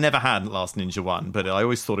 In fact, I never had Last Ninja 1, but I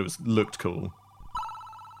always thought it looked cool.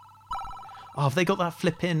 Oh, have they got that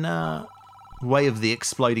flipping... Way of the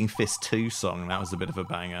Exploding Fist 2 song. That was a bit of a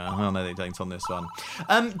banger. Oh, no, they don't on this one.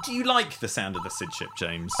 Do you like the sound of the SID chip,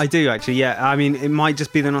 James? I do, actually, yeah. I mean, it might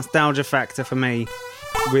just be the nostalgia factor for me,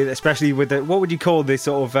 especially with the... What would you call these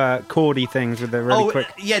sort of chordy things with the really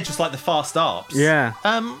quick... Yeah, just like the fast arps. Yeah.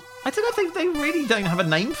 I don't know if they really don't have a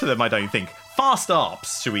name for them, I don't think. Fast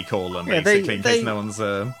arps, should we call them, basically, in case no one's...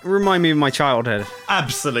 Remind me of my childhood.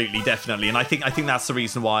 Absolutely, definitely. And I think that's the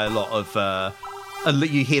reason why a lot of...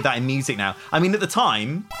 you hear that in music now. I mean, at the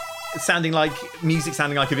time, music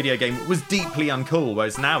sounding like a video game was deeply uncool,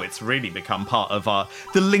 whereas now it's really become part of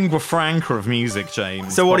the lingua franca of music,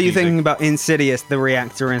 James. So what are you music. thinking about Insidious, the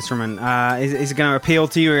reactor instrument? Is it going to appeal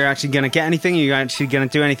to you? Are you actually going to get anything? Are you actually going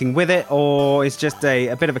to do anything with it? Or is just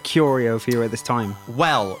a bit of a curio for you at this time?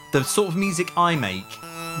 Well, the sort of music I make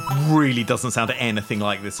really doesn't sound anything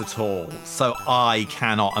like this at all. So I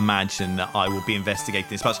cannot imagine that I will be investigating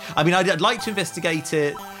this much. I mean, I'd like to investigate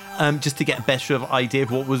it just to get a better idea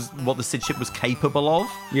of what the SID chip was capable of.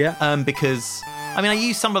 Yeah. Because, I mean, I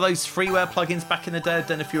used some of those freeware plugins back in the day. I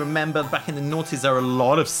don't know if you remember, back in the noughties, there were a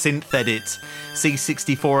lot of synth-edit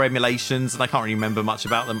C64 emulations, and I can't really remember much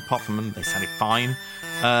about them, apart from them, they sounded fine.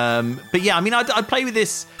 But yeah, I mean, I'd play with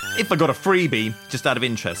this if I got a freebie, just out of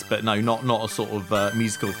interest, but no, not a sort of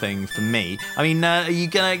musical thing for me. I mean, are you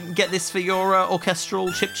gonna get this for your orchestral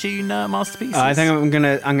chiptune masterpieces? I think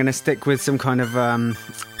I'm gonna stick with some kind of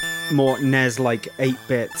more NES-like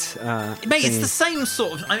 8-bit. Mate, it's thingy. the same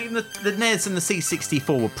sort of. I mean, the NES and the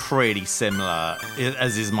C64 were pretty similar,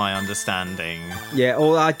 as is my understanding. Yeah.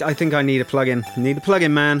 I think I need a plug-in. Need a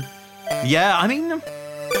plug-in, man. Yeah, I mean,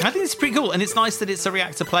 I think it's pretty cool, and it's nice that it's a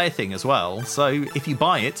Reactor player thing as well. So if you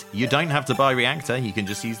buy it, you don't have to buy Reactor; you can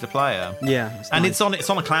just use the player. Yeah. And nice. it's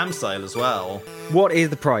on a clam sale as well. What is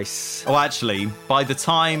the price? Oh, actually, by the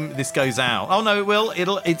time this goes out, oh no, it will.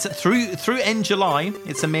 It's through end July.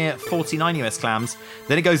 It's a mere 49 US clams.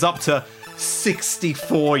 Then it goes up to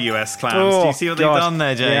 64 US clams. Do you see what they've done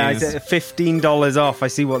there, James? Yeah, $15 off. I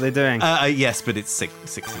see what they're doing. Yes, but it's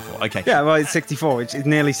 64. Okay. Yeah, well, it's 64. It's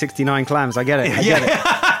nearly 69 clams. I get it. I get it.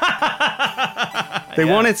 They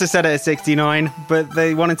wanted to set it at 69, but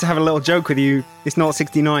they wanted to have a little joke with you. It's not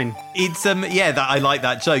 69. It's I like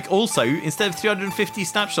that joke. Also, instead of 350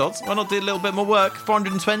 snapshots, why not do a little bit more work?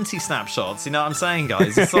 420 snapshots. You know what I'm saying,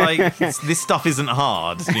 guys? It's like this stuff isn't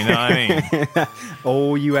hard. You know what I mean?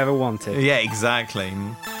 All you ever wanted. Yeah, exactly.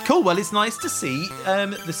 Cool. Well, it's nice to see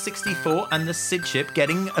the 64 and the SID chip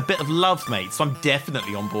getting a bit of love, mate. So I'm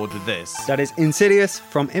definitely on board with this. That is Insidious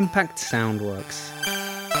from Impact Soundworks.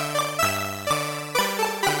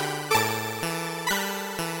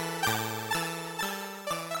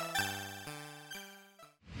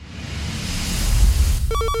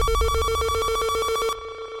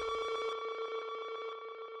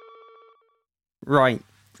 Right.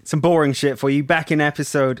 Some boring shit for you. Back in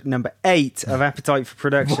episode number 8 of Appetite for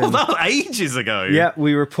Production. Well, that was ages ago. Yeah,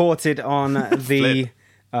 we reported on the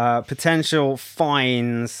potential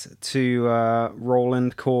fines to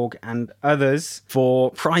Roland, Korg, and others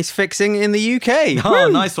for price fixing in the UK. Oh,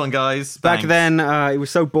 Woo! nice one, guys. Back Thanks. then, it was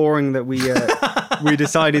so boring that we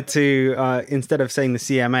decided to, instead of saying the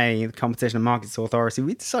CMA, the Competition and Markets Authority,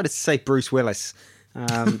 we decided to say Bruce Willis.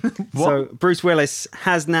 So Bruce Willis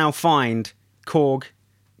has now fined Korg,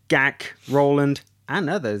 GAC, Roland,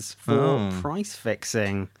 and others for price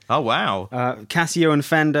fixing. Oh, wow. Casio and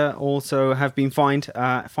Fender also have been fined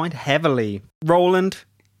heavily. Roland,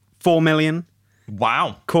 4 million.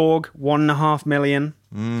 Wow. Korg, 1.5 million.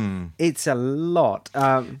 It's a lot.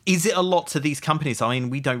 Is it a lot to these companies? I mean,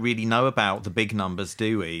 we don't really know about the big numbers,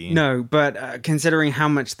 do we? No, but considering how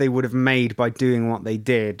much they would have made by doing what they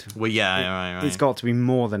did, Well, yeah, right. it's got to be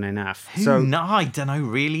more than enough. No, I don't know,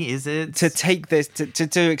 really, is it? To take this,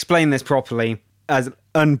 to explain this properly, as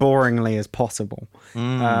unboringly as possible.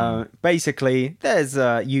 Basically, there's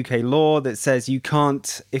UK law that says you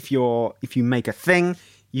can't, if you make a thing,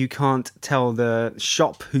 you can't tell the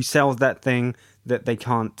shop who sells that thing that they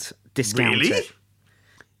can't discount Really? it.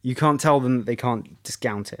 You can't tell them that they can't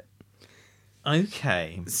discount it.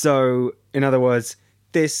 Okay. So, in other words,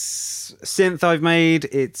 this synth I've made,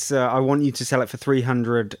 it's I want you to sell it for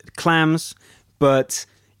 300 clams, but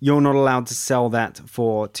you're not allowed to sell that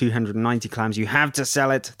for 290 clams. You have to sell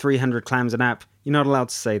it 300 clams an app. You're not allowed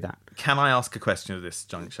to say that. Can I ask a question at this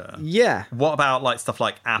juncture? Yeah. What about like stuff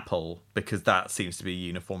like Apple? Because that seems to be a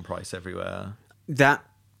uniform price everywhere. That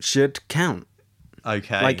should count.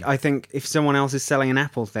 Okay. Like, I think if someone else is selling an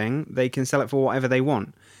Apple thing, they can sell it for whatever they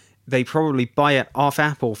want. They probably buy it off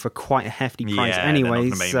Apple for quite a hefty price Yeah, anyway. they're not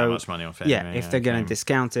gonna make so that much money off it yeah, anyway, if they're going okay. to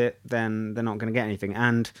discount it, then they're not going to get anything.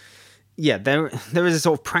 And yeah, there is a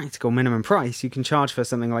sort of practical minimum price you can charge for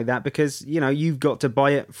something like that because, you know, you've got to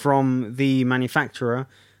buy it from the manufacturer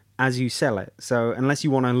as you sell it. So unless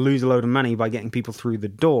you want to lose a load of money by getting people through the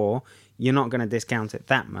door, you're not going to discount it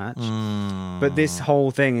that much. But this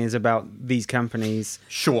whole thing is about these companies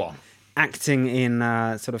Sure. acting in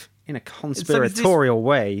sort of in a conspiratorial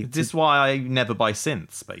way. Is this why I never buy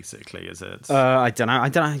synths, basically, is it? I don't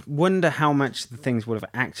know. I wonder how much the things would have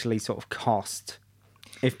actually sort of cost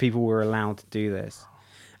if people were allowed to do this.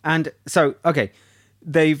 And so, okay,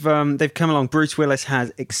 they've come along. Bruce Willis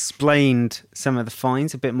has explained some of the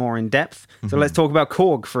fines a bit more in depth. So let's talk about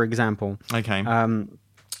Korg, for example. Okay.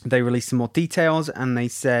 They released some more details, and they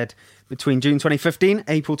said between June 2015,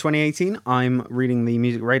 April 2018. I'm reading the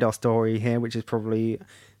Music Radar story here, which is probably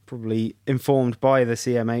informed by the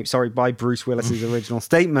CMA. Sorry, by Bruce Willis's original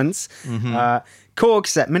statements. Korg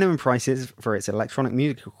set minimum prices for its electronic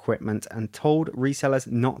music equipment and told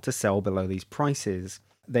resellers not to sell below these prices.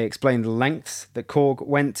 They explained the lengths that Korg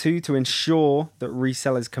went to ensure that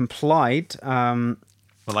resellers complied.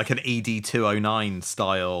 Like an ED209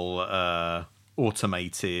 style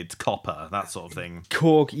automated copper, that sort of thing.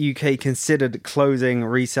 Korg UK considered closing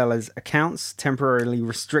resellers' accounts, temporarily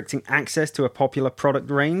restricting access to a popular product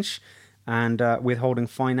range, and withholding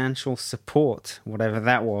financial support, whatever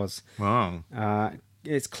that was. Wow.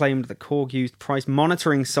 It's claimed that Korg used price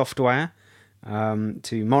monitoring software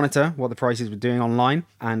to monitor what the prices were doing online,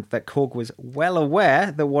 and that Korg was well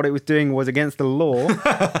aware that what it was doing was against the law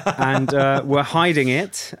and were hiding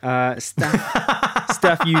it.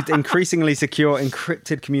 Staff used increasingly secure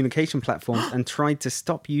encrypted communication platforms and tried to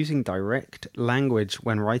stop using direct language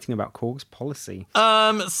when writing about Korg's policy.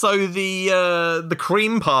 So the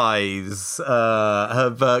cream pies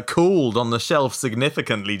have cooled on the shelf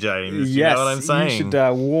significantly, James. Yes, you know what I'm saying? You should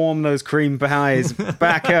warm those cream pies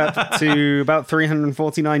back up to about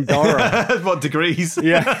 $349. What degrees?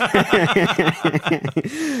 Yeah.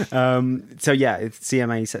 So yeah, it's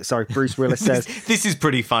CMA. Sorry, Bruce Willis says this is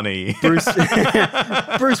pretty funny.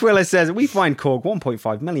 Bruce Willis says, we fined Korg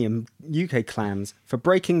 1.5 million UK clams for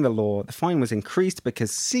breaking the law. The fine was increased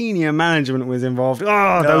because senior management was involved.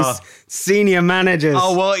 Oh, those senior managers.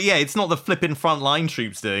 Oh, well, yeah, it's not the flipping frontline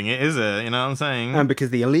troops doing it, is it? You know what I'm saying? And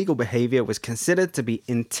because the illegal behaviour was considered to be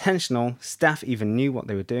intentional, staff even knew what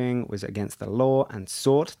they were doing was against the law and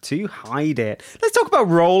sought to hide it. Let's talk about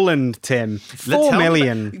Roland, Tim. 4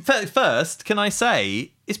 million. First, can I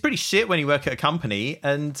say, it's pretty shit when you work at a company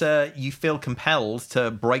and you feel compelled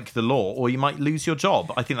to break the law or you might lose your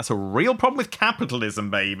job. I think that's a real problem with capitalism,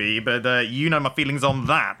 baby. But you know my feelings on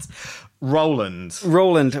that. Roland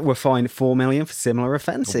were fined 4 million for similar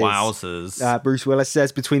offences. Wowzers. Bruce Willis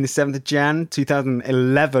says between the 7th of Jan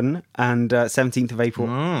 2011 and 17th of April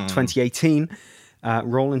 2018,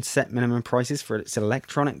 Roland set minimum prices for its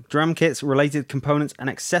electronic drum kits, related components and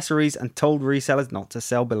accessories, and told resellers not to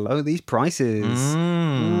sell below these prices.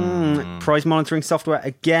 Price monitoring software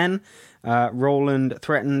again. Roland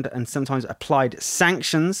threatened and sometimes applied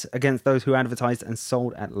sanctions against those who advertised and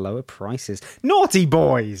sold at lower prices. Naughty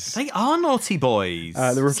boys! They are naughty boys.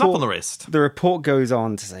 Slap on the wrist. The report goes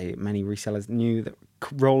on to say many resellers knew that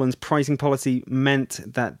Roland's pricing policy meant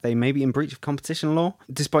that they may be in breach of competition law.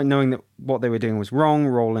 Despite knowing that what they were doing was wrong,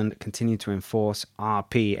 Roland continued to enforce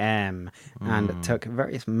RPM and took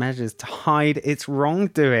various measures to hide its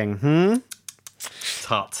wrongdoing.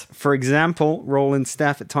 Tut. For example, Roland's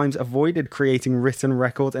staff at times avoided creating written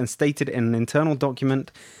records and stated in an internal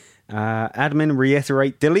document, admin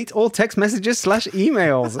reiterate, delete all text messages /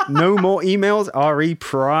 emails. No more emails, RE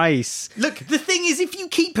Price. Look, the thing is, if you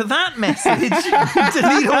keep that message,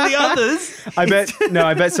 delete all the others. I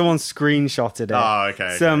bet someone screenshotted it. Oh,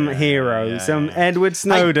 okay. Some hero, Edward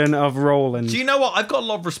Snowden of Roland. Do you know what? I've got a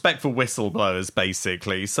lot of respect for whistleblowers,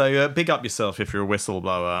 basically. So big up yourself if you're a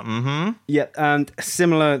whistleblower. Yeah, and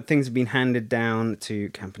similar things have been handed down to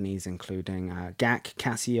companies including GAC,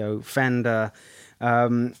 Casio, Fender.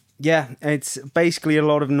 Yeah, it's basically a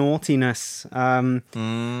lot of naughtiness. Can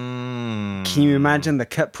you imagine the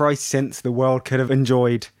cut price synths the world could have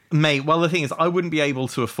enjoyed? Mate, well, the thing is, I wouldn't be able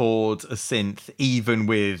to afford a synth even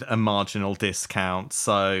with a marginal discount.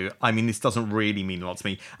 So, I mean, this doesn't really mean a lot to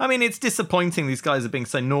me. I mean, it's disappointing these guys are being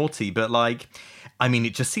so naughty, but like, I mean,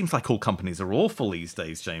 it just seems like all companies are awful these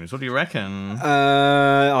days, James. What do you reckon?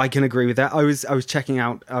 I can agree with that. I was checking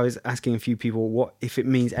out, I was asking a few people what if it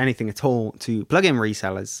means anything at all to plugin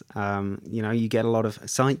resellers. You get a lot of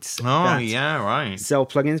sites that sell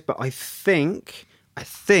plugins, but I think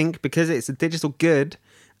because it's a digital good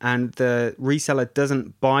and the reseller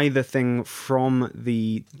doesn't buy the thing from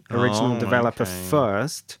the original developer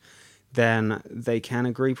first, then they can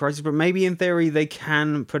agree prices. But maybe in theory they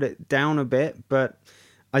can put it down a bit. But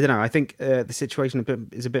I don't know. I think the situation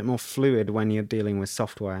is a bit more fluid when you're dealing with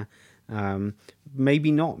software.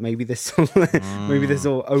 Maybe not. Maybe this will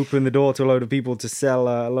open the door to a load of people to sell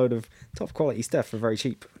a load of top quality stuff for very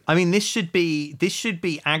cheap. I mean, this should be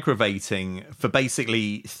aggravating for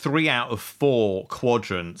basically 3 out of 4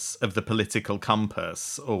 quadrants of the political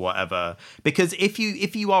compass or whatever. Because if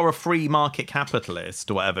you are a free market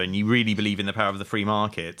capitalist or whatever, and you really believe in the power of the free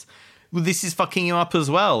market, Well, this is fucking you up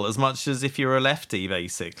as well, as much as if you're a lefty,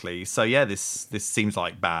 basically. So yeah, this seems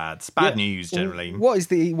like bad news generally. What is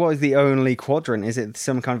the only quadrant? Is it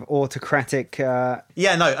some kind of autocratic?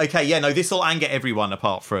 This will anger everyone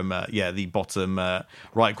apart from the bottom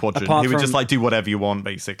right quadrant, Apart who would from- just like do whatever you want,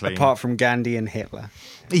 basically. Apart from Gandhi and Hitler.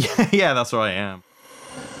 Yeah, that's right. Yeah.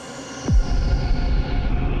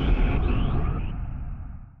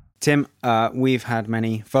 Tim, we've had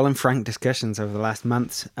many full and frank discussions over the last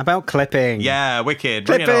months about clipping. Yeah, wicked.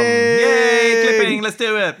 Clipping! Bring it on. Yay, clipping. Let's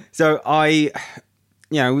do it. So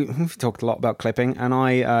we've talked a lot about clipping, and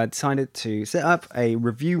I decided to set up a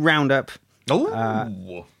review roundup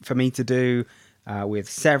for me to do with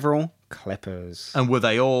several clippers. And were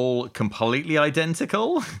they all completely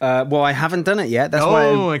identical? Well, I haven't done it yet. That's why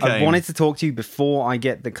okay. I wanted to talk to you before I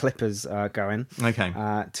get the clippers going. Okay.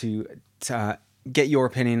 To get your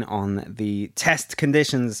opinion on the test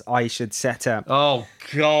conditions I should set up. Oh,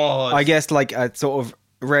 God. I guess like a sort of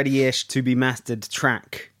ready-ish to be mastered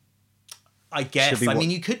track. I guess. I mean,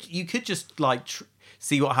 you could just like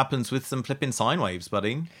see what happens with some flipping sine waves,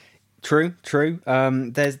 buddy. True.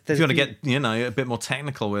 There's If you want to get a bit more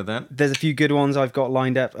technical with it. There's a few good ones I've got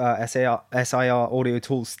lined up. SIR Audio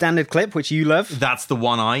Tools standard clip, which you love. That's the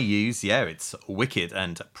one I use. Yeah, it's wicked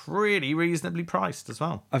and pretty reasonably priced as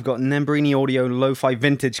well. I've got Nembrini Audio Lo-Fi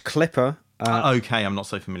Vintage Clipper. Okay, I'm not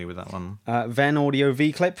so familiar with that one. Ven Audio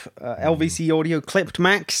V-Clip. LVC Audio Clipped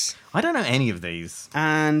Max. I don't know any of these.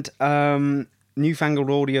 And Newfangled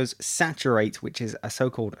Audio's Saturate, which is a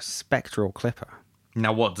so-called spectral clipper.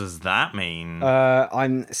 Now, what does that mean?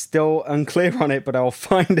 I'm still unclear on it, but I'll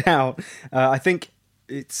find out. I think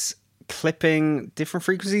it's clipping different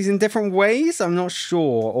frequencies in different ways. I'm not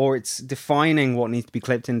sure. Or it's defining what needs to be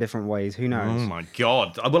clipped in different ways. Who knows? Oh, my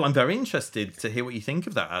God. Well, I'm very interested to hear what you think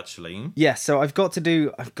of that, actually. Yeah, so I've got to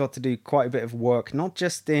do quite a bit of work, not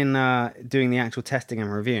just in doing the actual testing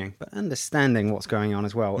and reviewing, but understanding what's going on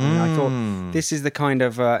as well. And I thought this is the kind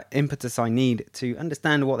of impetus I need to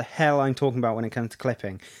understand what the hell I'm talking about when it comes to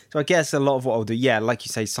clipping. So I guess a lot of what I'll do, like you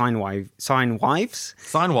say, sine wives. Sine wives.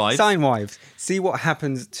 See what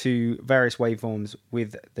happens to various waveforms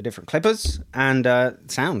with the different clippers and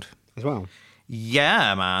sound as well.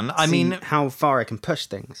 Yeah, man. I See mean, how far I can push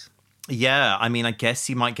things. Yeah, I mean, I guess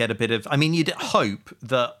you might get a bit of... I mean, you'd hope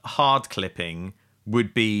that hard clipping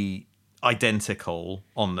would be identical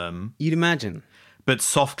on them. You'd imagine. But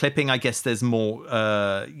soft clipping, I guess there's more,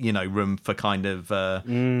 room for kind of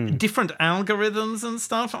different algorithms and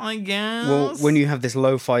stuff, I guess. Well, when you have this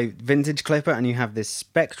lo-fi vintage clipper and you have this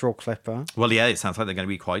spectral clipper... Well, yeah, it sounds like they're going to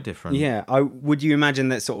be quite different. Yeah, would you imagine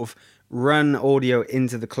that sort of run audio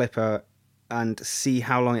into the clipper and see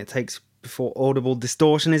how long it takes before audible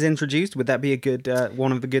distortion is introduced? Would that be a good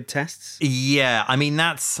one of the good tests? Yeah, I mean,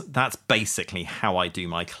 that's basically how I do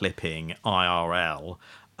my clipping IRL.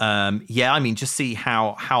 I mean, just see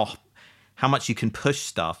how much you can push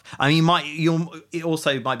stuff. I mean, it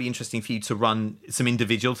also might be interesting for you to run some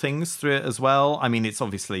individual things through it as well. I mean, it's all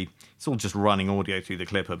just running audio through the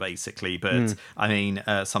clipper, basically. But I mean,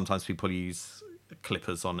 sometimes people use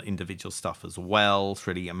clippers on individual stuff as well to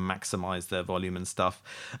really maximize their volume and stuff.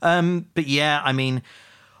 But yeah, I mean,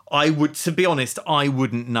 to be honest, I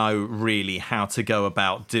wouldn't know really how to go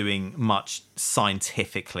about doing much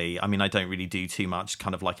scientifically. I mean, I don't really do too much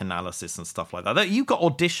kind of like analysis and stuff like that. You've got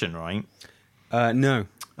Audition, right? No.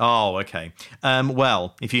 Oh, okay.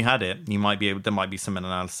 Well, if you had it, there might be some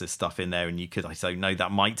analysis stuff in there, and you could, I don't know,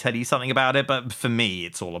 that might tell you something about it. But for me,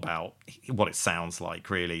 it's all about what it sounds like,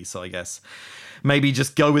 really. So I guess maybe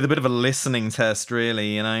just go with a bit of a listening test,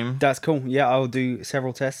 really, you know? That's cool. Yeah, I'll do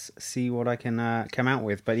several tests, see what I can come out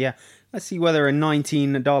with. But yeah, let's see whether a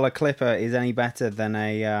 $19 clipper is any better than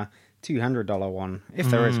a $200 one. If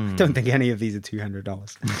there is. I don't think any of these are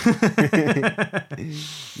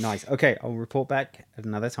 $200. Nice. Okay, I'll report back at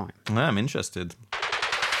another time. I'm interested.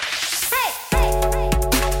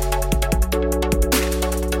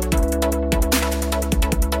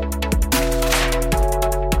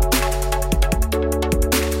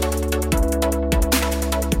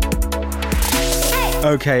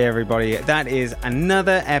 Okay, everybody, that is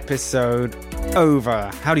another episode over.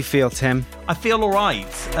 How do you feel, Tim? I feel all right.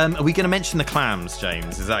 Are we going to mention the clams,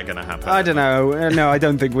 James? Is that going to happen? I don't know. No, I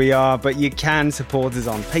don't think we are, but you can support us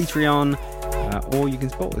on Patreon, or you can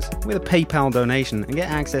support us with a PayPal donation and get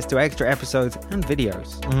access to extra episodes and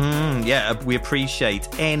videos. Yeah, we appreciate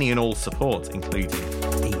any and all support, including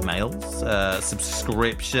emails,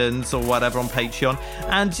 subscriptions or whatever on Patreon,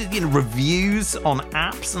 and reviews on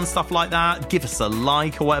apps and stuff like that. Give us a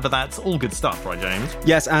like or whatever. That's all good stuff, right, James?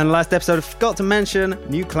 Yes, and last episode I forgot to mention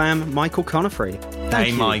new clam Michael Conifrey.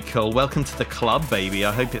 Thank you. Michael, welcome to the club, baby.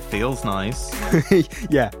 I hope it feels nice.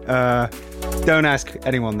 Yeah, don't ask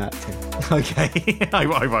anyone that, Tim. Okay, I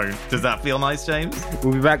won't. Does that feel nice, James?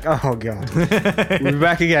 We'll be back. Oh, God. We'll be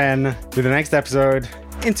back again with the next episode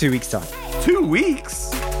in 2 weeks' time. 2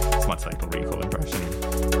 weeks? It's my Total Recall impression.